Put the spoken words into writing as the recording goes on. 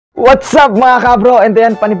What's up mga kabro? And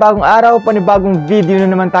then, panibagong araw, panibagong video na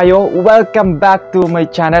naman tayo. Welcome back to my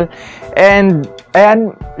channel. And,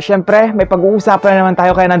 ayan, syempre, may pag-uusapan na naman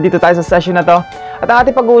tayo. Kaya nandito tayo sa session na to. At ang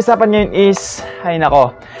ating pag-uusapan ngayon is, ay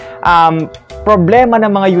nako, problema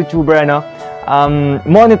ng mga YouTuber, ano?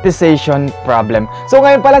 Monetization problem. So,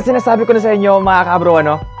 ngayon pala sinasabi ko na sa inyo, mga kabro,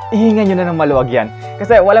 ano? Ihingan nyo na ng maluwag yan.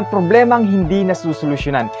 Kasi walang problemang hindi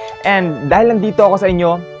nasusolusyonan. And dahil nandito ako sa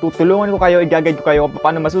inyo, tutulungan ko kayo, i-guide ko kayo kung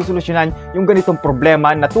paano masusolusyonan yung ganitong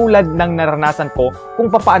problema na tulad ng naranasan ko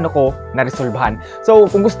kung paano ko naresolbahan.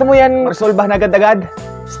 So, kung gusto mo yan maresolbahan agad-agad,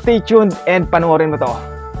 stay tuned and panoorin mo to.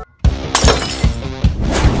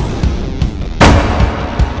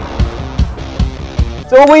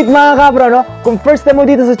 So wait mga kabro, no? Kung first time mo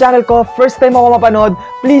dito sa channel ko, first time ako mapanood,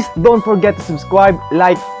 please don't forget to subscribe,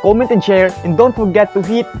 like, comment, and share. And don't forget to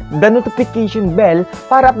hit the notification bell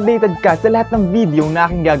para updated ka sa lahat ng video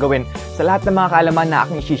na aking gagawin. Sa lahat ng mga kaalaman na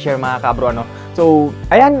aking i-share mga kabro, no? So,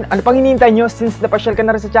 ayan, ano pang hinihintay nyo? Since napasyal ka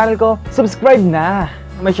na rin sa channel ko, subscribe na!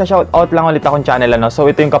 May shoutout lang ulit akong channel, ano?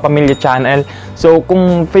 So, ito yung Kapamilya Channel. So,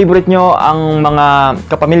 kung favorite nyo ang mga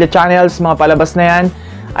Kapamilya Channels, mga palabas na yan,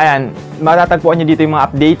 ayan, matatagpuan niyo dito yung mga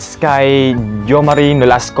updates kay Jomari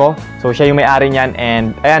Nolasco. So, siya yung may-ari niyan.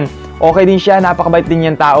 And, ayan, okay din siya. Napakabait din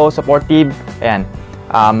yung tao. Supportive. Ayan.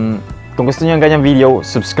 Kung gusto niyo yung ganyang video,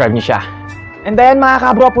 subscribe niyo siya. And ayan, mga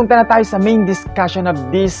kabro, punta na tayo sa main discussion of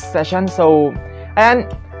this session. So, ayan,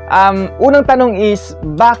 unang tanong is,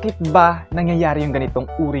 bakit ba nangyayari yung ganitong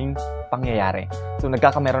uring pangyayari? So,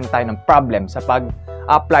 nagkakameron na tayo ng problem sa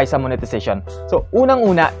pag-apply sa monetization. So,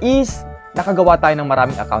 unang-una is, nakagawa tayo ng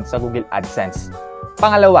maraming accounts sa Google Adsense.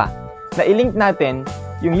 Pangalawa, na-link natin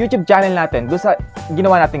yung YouTube channel natin doon sa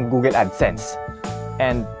ginawa nating Google Adsense.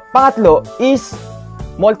 And pangatlo is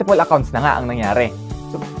multiple accounts na nga ang nangyari.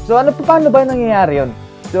 So paano ba nangyayari yun?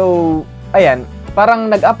 So, ayan, parang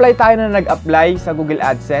nag-apply tayo na nag-apply sa Google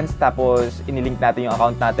Adsense, tapos inilink natin yung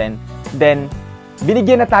account natin. Then,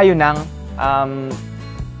 binigyan na tayo ng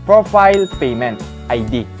profile payment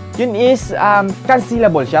ID. Yun is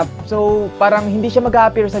cancelable siya. So, parang hindi siya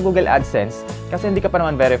mag-a-appear sa Google AdSense kasi hindi ka pa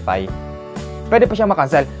naman verify. Pwede pa siya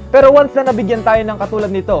makancel. Pero once na nabigyan tayo ng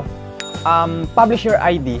katulad nito, publisher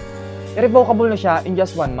ID, irrevocable na siya in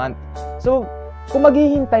just 1 month. So, kung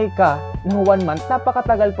maghihintay ka ng 1 month,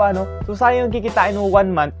 napakatagal pa, no? So, sayang kikitain mo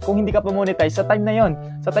 1 month kung hindi ka pa monetize sa time na yon,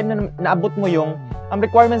 sa time na naabot mo yung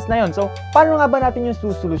requirements na yon. So, paano nga ba natin yung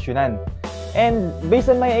susolusyonan? And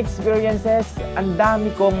based on my experiences, ang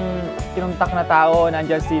dami kong kinontak na tao.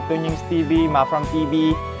 Nandiyan si Tunyings TV, Mafram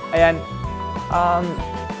TV. Ayan.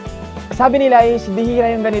 Sabi nila is,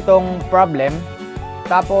 dihira yung ganitong problem.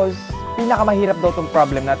 Tapos, pinakamahirap daw tong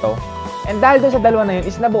problem na to. And dahil doon sa dalawa na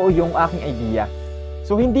yun, is nabuo yung aking idea.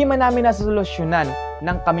 So, hindi man namin nasolusyonan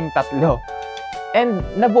ng kaming tatlo. And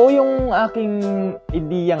nabuo yung aking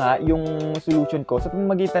idea nga, yung solution ko sa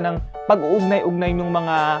pamamagitan ng pag-uugnay-ugnay ng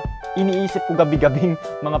mga iniisip ko gabi-gabing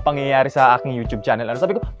mga pangyayari sa aking YouTube channel. Ano,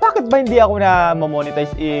 sabi ko, bakit ba hindi ako na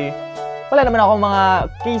monetize? Wala naman ako mga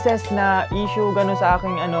cases na issue gano'n sa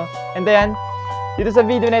aking ano. And then, dito sa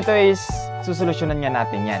video na ito is susolusyonan nga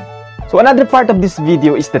natin yan. So, another part of this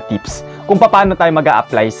video is the tips kung paano tayo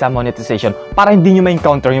mag-a-apply sa monetization para hindi nyo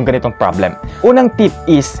ma-encounter yung ganitong problem. Unang tip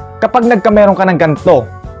is, kapag nagkameron ka ng ganito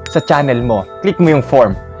sa channel mo, click mo yung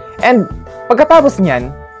form. And pagkatapos niyan,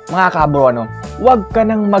 mga kabro, ano, huwag ka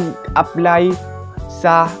nang mag-apply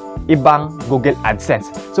sa ibang Google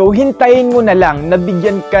AdSense. So, hintayin mo na lang na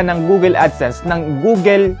bigyan ka ng Google AdSense, ng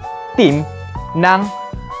Google team, ng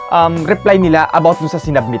reply nila about dun sa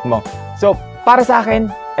sinubmit mo. So, para sa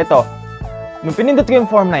akin, ito, nung pinindot ko yung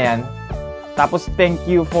form na yan, tapos thank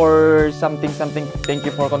you for something, thank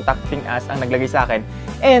you for contacting us, ang naglagay sa akin.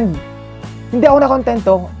 And, hindi ako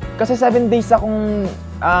nakontento kasi 7 days akong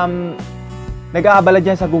nag-aabala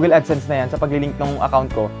dyan sa Google AdSense na yan, sa paglilink ng account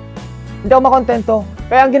ko. Hindi ako makontento.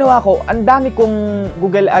 Kaya ang ginawa ko, ang dami kong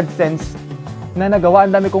Google AdSense na nagawa,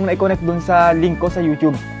 ang dami kong na-connect dun sa link ko sa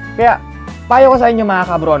YouTube. Kaya, payo ko sa inyo mga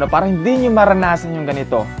kabro, no, para hindi nyo maranasan yung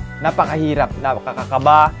ganito. Napakahirap,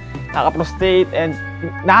 nakakakaba, nakaka-frustrate, and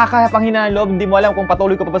nakakapanghina ng loob. Hindi mo alam kung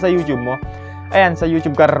patuloy ka pa sa YouTube mo. Ayan, sa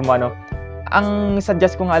YouTube career mo, ano. Ang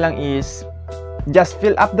suggest ko nga lang is, just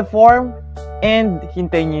fill up the form and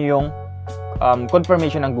hintayin nyo yung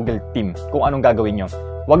confirmation ng Google team kung anong gagawin nyo.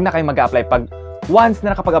 Huwag na kayo mag-a-apply pag once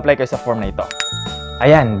na nakapag-apply kayo sa form na ito.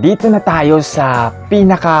 Ayan, dito na tayo sa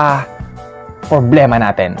pinaka problema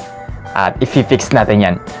natin at i-fix natin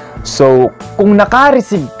yan. So, kung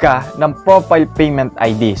naka-receive ka ng profile payment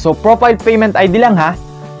ID, so profile payment ID lang ha,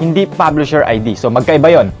 hindi publisher ID. So,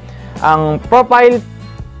 magkaiba yon. Ang profile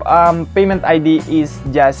payment ID is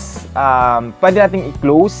just, pwede nating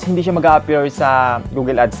i-close, hindi siya mag-a-appear sa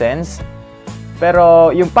Google AdSense. Pero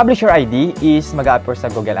yung publisher ID is mag-a-appear sa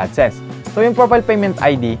Google AdSense. So yung profile payment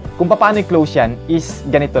ID, kung paano i-close yan, is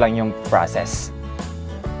ganito lang yung process.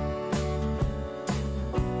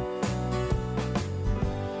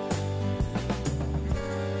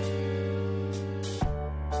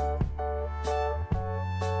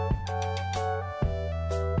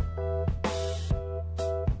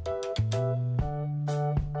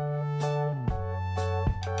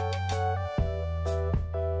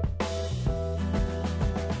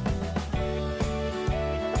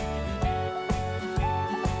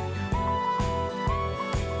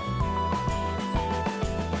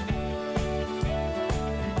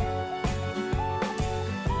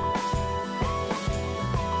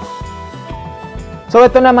 So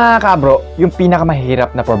ito na mga kabro, yung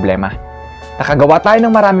pinakamahirap na problema. Nakagawa tayo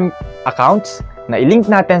ng maraming accounts na i-link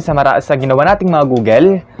natin sa ginawa nating mga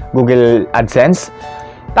Google AdSense.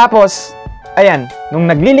 Tapos, ayan, nung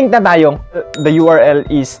nagli-link na tayo, the URL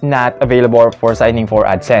is not available for signing for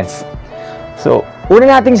AdSense. So,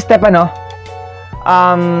 una nating step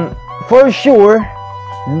for sure,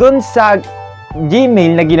 dun sa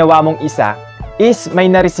Gmail na ginawa mong isa is may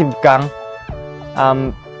na-receive kang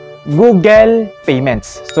Google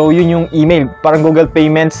Payments. So, yun yung email. Parang Google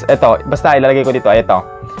Payments. Ito, basta ilalagay ko dito. Ito.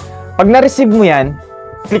 Pag na-receive mo yan,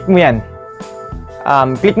 click mo yan.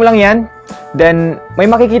 Click mo lang yan. Then, may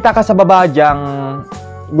makikita ka sa baba dyang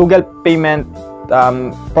Google Payment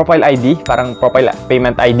Profile ID. Parang Profile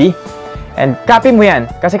Payment ID. And, copy mo yan.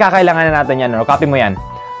 Kasi kakailangan na natin yan. No? Copy mo yan.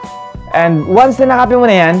 And, once na nakopy mo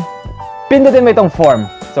na yan, pindutin mo itong form.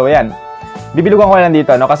 So, yan. Bibilugan ko lang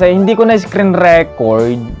dito. No? Kasi hindi ko na screen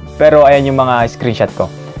record. Pero ayan yung mga screenshot ko.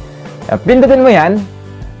 Pindutin mo yan.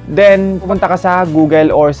 Then, pupunta ka sa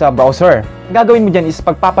Google or sa browser. Gagawin mo dyan is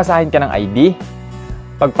pagpapasahin ka ng ID.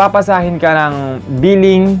 Pagpapasahin ka ng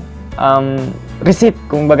billing receipt.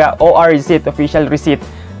 Kung baga, OR receipt, official receipt.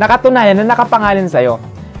 Nakatunayan na nakapangalan sa'yo.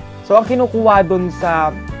 So, ang kinukuha dun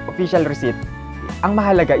sa official receipt, ang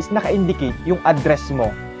mahalaga is naka-indicate yung address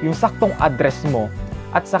mo. Yung saktong address mo.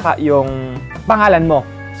 At saka yung pangalan mo.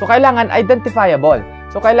 So, kailangan identifiable.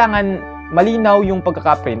 So, kailangan malinaw yung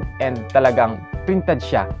pagkakaprint and talagang printed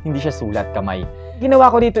siya, hindi siya sulat kamay.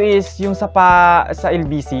 Ginawa ko dito is yung sa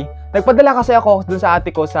LBC. Nagpadala kasi ako dun sa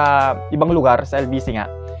ate ko sa ibang lugar, sa LBC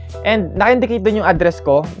nga. And naka-indicate dun yung address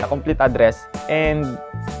ko, na complete address. And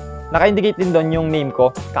naka-indicate din dun yung name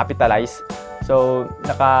ko, capitalize. So,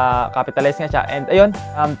 naka-capitalize nga siya. And ayun,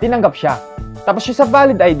 tinanggap siya. Tapos yung sa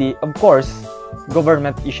valid ID, of course,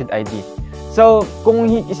 government issued ID. So,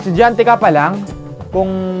 kung estudyante ka pa lang,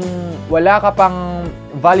 kung wala ka pang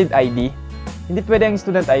valid ID, hindi pwede ang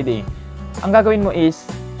student ID. Ang gagawin mo is,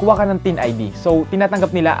 kuha ka ng TIN ID. So,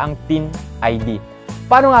 tinatanggap nila ang TIN ID.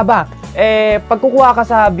 Paano nga ba? Pag kukuha ka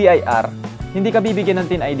sa BIR, hindi ka bibigyan ng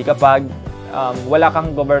TIN ID kapag wala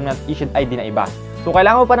kang government issued ID na iba. So,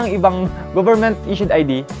 kailangan mo pa ng ibang government issued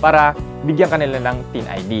ID para bigyan ka nila ng TIN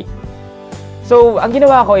ID. So, ang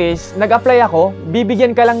ginawa ko is, nag-apply ako,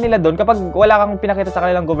 bibigyan ka lang nila doon kapag wala kang pinakita sa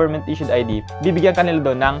kanilang government issued ID, bibigyan ka nila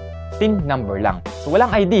doon ng TIN number lang. So,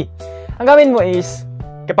 walang ID. Ang gawin mo is,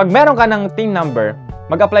 kapag meron ka ng TIN number,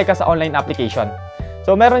 mag-apply ka sa online application.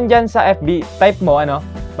 So, meron dyan sa FB, type mo,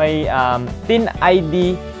 may TIN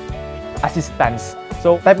ID assistance.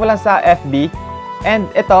 So, type mo lang sa FB. And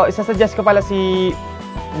ito, isasuggest ko pala si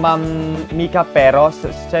Ma'am Mika Pero,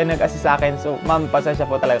 siya nag-assist sa akin. So, ma'am, pasensya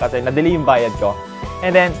po talaga kasi na-delay yung bayad ko.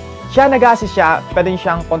 And then, siya nag-assist siya. Pwede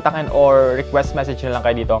siyang kontakin or request message na lang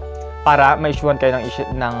kayo dito para ma-issuean kayo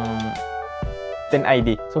ng TIN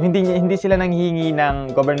ID. So, hindi sila nanghihingi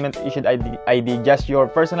ng government issued ID, just your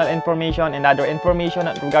personal information and other information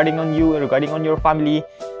regarding on you, regarding on your family.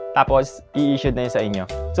 Tapos, i-issued na yun sa inyo.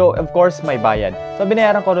 So, of course, may bayad. So,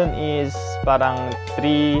 binayaran ko dun is parang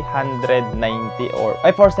 390 or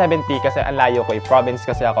 470 kasi ang layo ko. Province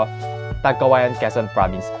kasi ako. Tagkawayan, Quezon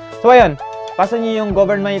Province. So, ayun. Pasa nyo yung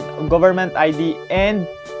government ID and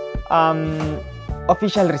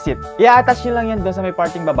official receipt. I-attach nyo lang yan dun sa may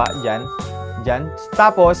parting baba. Dyan.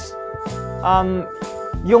 Tapos,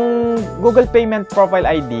 yung Google Payment Profile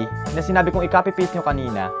ID na sinabi kong i-copy-paste nyo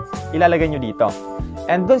kanina, ilalagay nyo dito.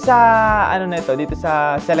 And dun sa, dito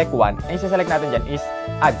sa select 1, ang isa-select natin dyan is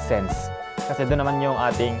Adsense. Kasi doon naman yung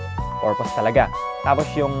ating purpose talaga. Tapos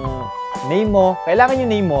yung name mo, kailangan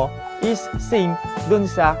yung name mo is same dun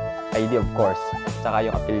sa ID of course. Saka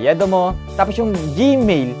yung apelyido mo. Tapos yung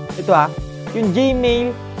Gmail, ito yung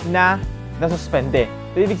Gmail na nasuspende.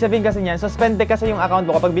 So, ibig sabihin kasi niyan, suspende kasi yung account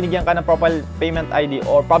mo kapag binigyan ka ng profile payment ID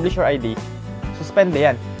or publisher ID. suspende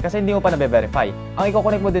yan. Kasi hindi mo pa na-verify. Ang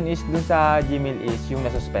i-connect mo dun is, dun sa Gmail is yung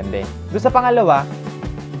nasuspende. Dun sa pangalawa,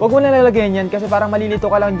 huwag mo na lalagyan yan kasi parang malilito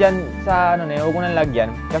ka lang dyan sa ano na yun. Huwag mo na lagyan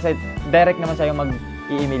kasi direct naman siya yung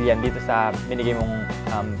mag-i-email yan dito sa binigay mong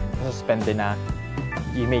suspende na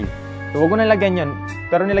Gmail. So, huwag mo na lagyan yun.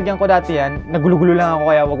 Pero nilagyan ko dati yan. Nagulo-gulo lang ako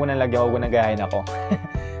kaya huwag mo na lagyan. Huwag mo na gayahin ako.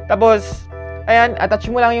 Tapos, ayan,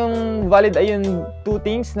 attach mo lang yung valid ay yung 2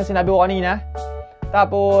 things na sinabi ko kanina.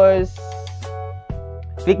 Tapos,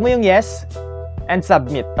 click mo yung yes and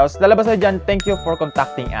submit. Tapos, lalabas na dyan, thank you for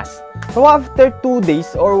contacting us. So, after 2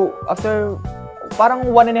 days or after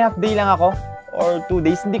parang 1.5 day lang ako or 2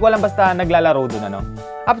 days, hindi ko alam basta naglalaro dun, ano.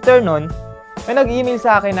 After nun, may nag-email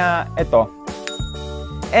sa akin na ito.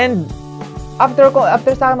 And, after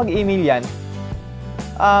sa akin mag-email yan,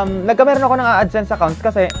 nagkameron ako ng Adsense accounts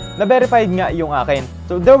kasi na-verified nga yung akin.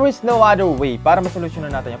 So, there was no other way para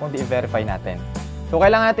masolusyonan natin yan kung di i-verify natin. So,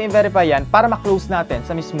 kailangan natin i-verify yan para ma-close natin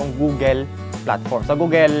sa mismong Google platform, sa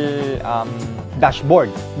Google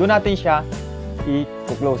dashboard. Doon natin siya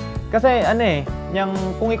i-close. Kasi,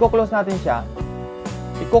 kung i-close natin siya,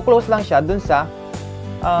 i-close lang siya doon sa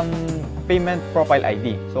payment profile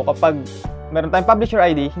ID. So, kapag meron tayong publisher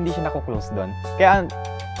ID, hindi siya na-close doon. Kaya,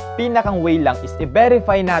 pinakang way lang is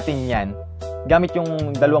i-verify natin yan gamit yung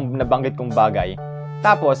dalawang nabanggit kong bagay.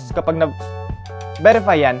 Tapos, kapag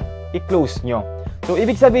na-verify yan, i-close nyo. So,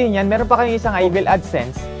 ibig sabihin yan, meron pa kayong isang Google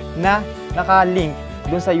Adsense na naka-link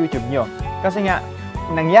dun sa YouTube nyo. Kasi nga,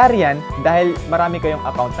 nangyari yan dahil marami kayong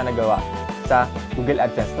account na nagawa sa Google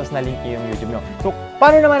Adsense, tapos na-link yung YouTube nyo. So,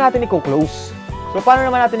 paano naman natin i-close?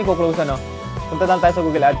 Punta lang tayo sa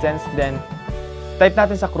Google Adsense, then type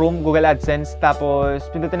natin sa Chrome, Google Adsense, tapos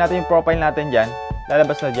pindutin natin yung profile natin dyan,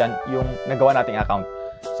 lalabas na dyan yung nagawa nating account.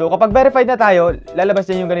 So, kapag verified na tayo, lalabas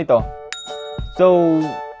dyan yung ganito. So,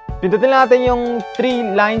 pindutin natin yung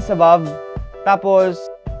 3 lines above, tapos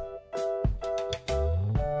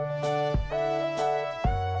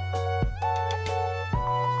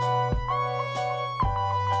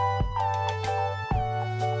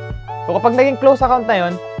so, kapag naging close account na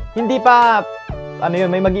yun, hindi pa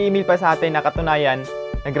may mag-i-email pa sa atin na katunayan,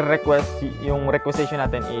 nagre-request, yung requisition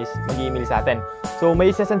natin is mag-i-email sa atin. So,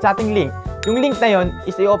 may isa-send sa ating link. Yung link na yon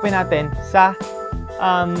is i-open natin sa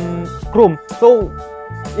Chrome. So,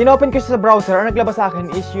 in-open ko siya sa browser, ang naglabas sa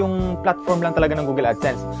akin is yung platform lang talaga ng Google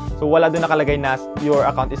Adsense. So, wala doon nakalagay na your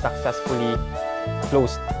account is successfully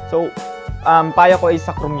closed. So, payo ko is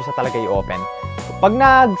sa Chrome nyo siya talaga i-open. So, pag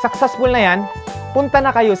nag-successful na yan, punta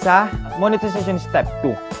na kayo sa monetization step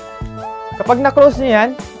 2. Kapag na-close nyo yan,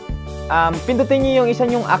 pindutin nyo yung isa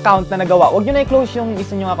nyong account na nagawa. Huwag nyo na i-close yung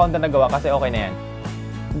isa nyong account na nagawa kasi okay na yan.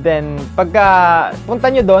 Then, pagka punta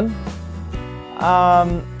nyo doon,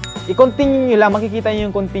 i-continue nyo lang, makikita nyo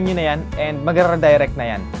yung continue na yan and mag-redirect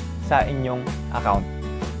na yan sa inyong account.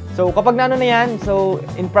 So, kapag na yan, so,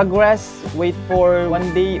 in progress, wait for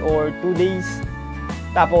 1 day or 2 days.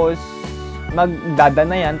 Tapos, magdada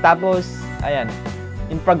na yan. Tapos, ayan,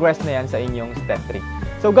 in progress na yan sa inyong step 3.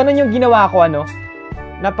 So, ganun yung ginawa ko,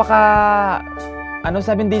 napaka,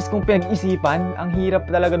 7 days kong pinag-isipan. Ang hirap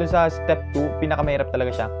talaga dun sa step 2. Pinakamahirap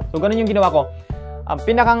talaga siya. So, ganun yung ginawa ko. Ang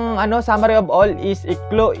pinakang, summary of all is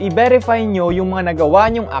i-verify nyo yung mga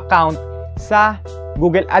nagawa nyong account sa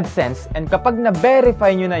Google Adsense. And kapag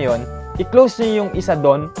na-verify nyo na yon, i-close nyo yung isa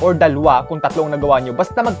doon or dalawa kung tatlong nagawa nyo.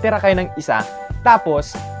 Basta magtira kayo ng isa.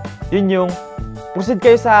 Tapos, yun yung proceed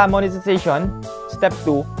kayo sa monetization, step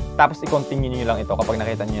 2. Tapos i-continue nyo lang ito kapag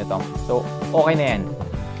nakita nyo ito. So, okay na yan.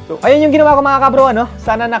 So, ayun yung ginawa ko mga kabro,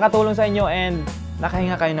 Sana nakatulong sa inyo and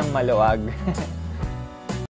nakahinga kayo ng maluwag.